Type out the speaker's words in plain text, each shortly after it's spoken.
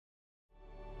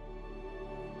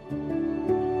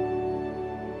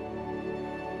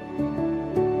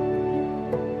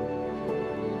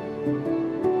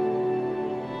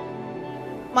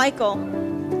Michael,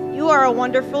 you are a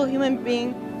wonderful human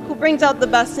being who brings out the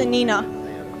best in Nina.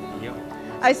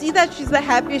 I see that she's the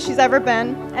happiest she's ever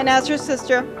been, and as her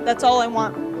sister, that's all I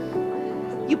want.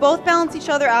 You both balance each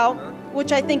other out,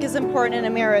 which I think is important in a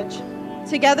marriage.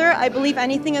 Together, I believe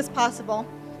anything is possible.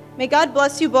 May God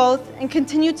bless you both and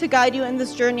continue to guide you in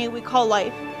this journey we call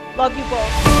life. Love you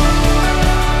both.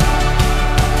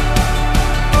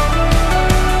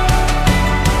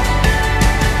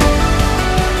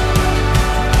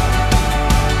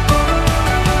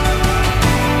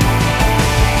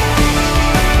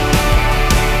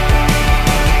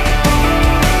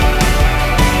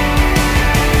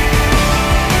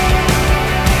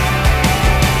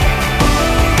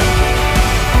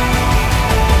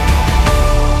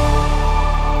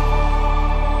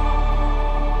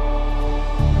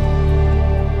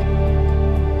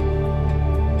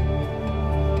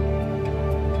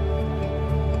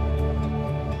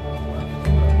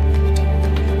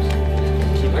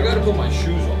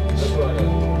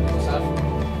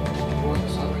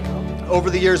 Over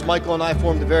the years, Michael and I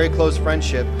formed a very close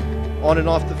friendship. On and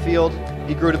off the field,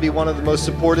 he grew to be one of the most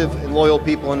supportive and loyal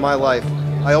people in my life.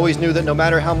 I always knew that no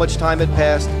matter how much time had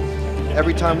passed,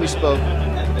 every time we spoke,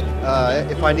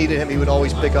 if I needed him, he would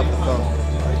always pick up the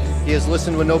phone. He has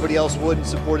listened when nobody else would and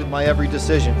supported my every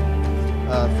decision.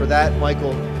 For that,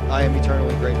 Michael, I am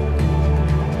eternally grateful.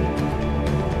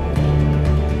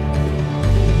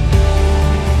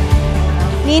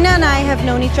 Nina and I have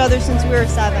known each other since we were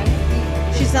 7.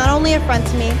 She's not only a friend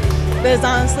to me, but is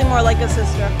honestly more like a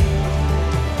sister.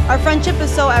 Our friendship is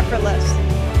so effortless.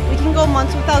 We can go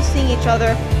months without seeing each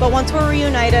other, but once we're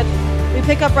reunited, we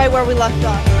pick up right where we left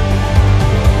off.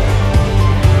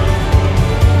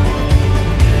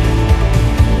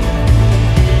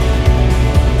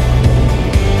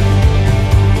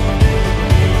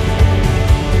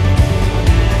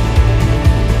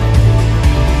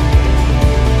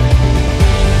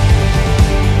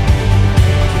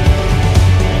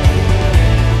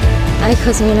 I,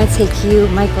 Cosmina, take you,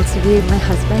 Michael, to be my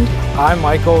husband. I,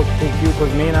 Michael, take you,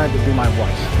 Cosmina, to be my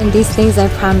wife. And these things I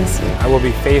promise you. I will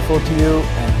be faithful to you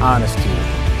and honest to you.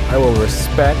 I will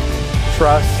respect,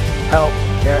 trust, help,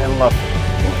 care, and love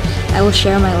you. I will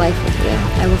share my life with you.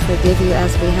 I will forgive you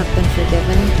as we have been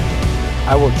forgiven.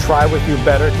 I will try with you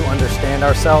better to understand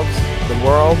ourselves, the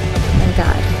world, and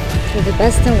God, through the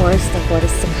best and worst of what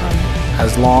is to come.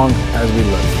 As long as we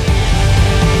live.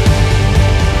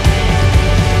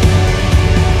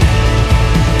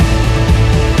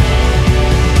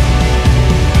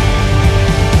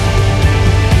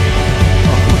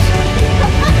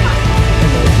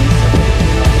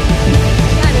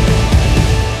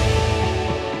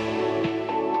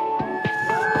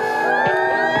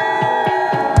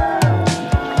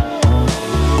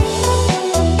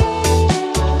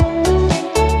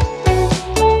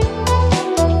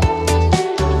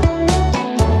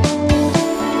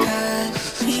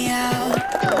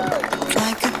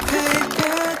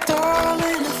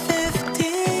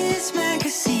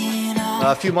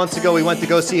 A few months ago, we went to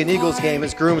go see an Eagles game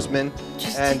as groomsmen,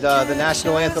 and the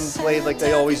national anthem played like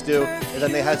they always do, and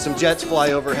then they had some jets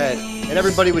fly overhead, and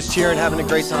everybody was cheering, having a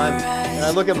great time. And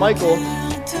I look at Michael,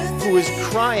 who is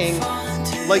crying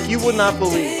like you would not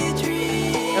believe.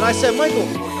 And I said, Michael,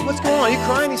 what's going on? Are you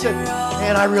crying? He said,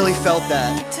 man, I really felt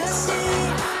that.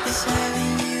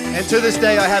 And to this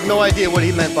day, I have no idea what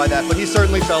he meant by that, but he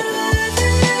certainly felt it.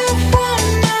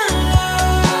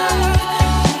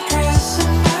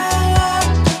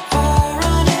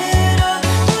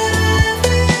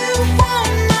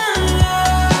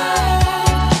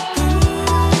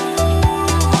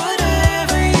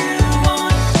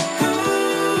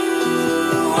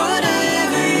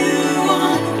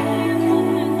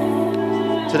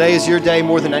 Today is your day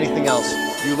more than anything else.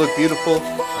 You look beautiful,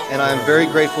 and I am very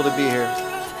grateful to be here.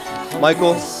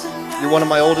 Michael, you're one of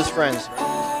my oldest friends.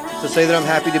 To say that I'm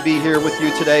happy to be here with you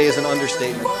today is an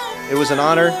understatement. It was an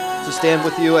honor to stand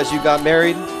with you as you got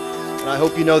married, and I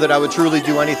hope you know that I would truly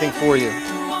do anything for you.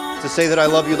 To say that I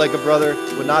love you like a brother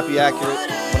would not be accurate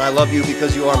when I love you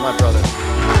because you are my brother.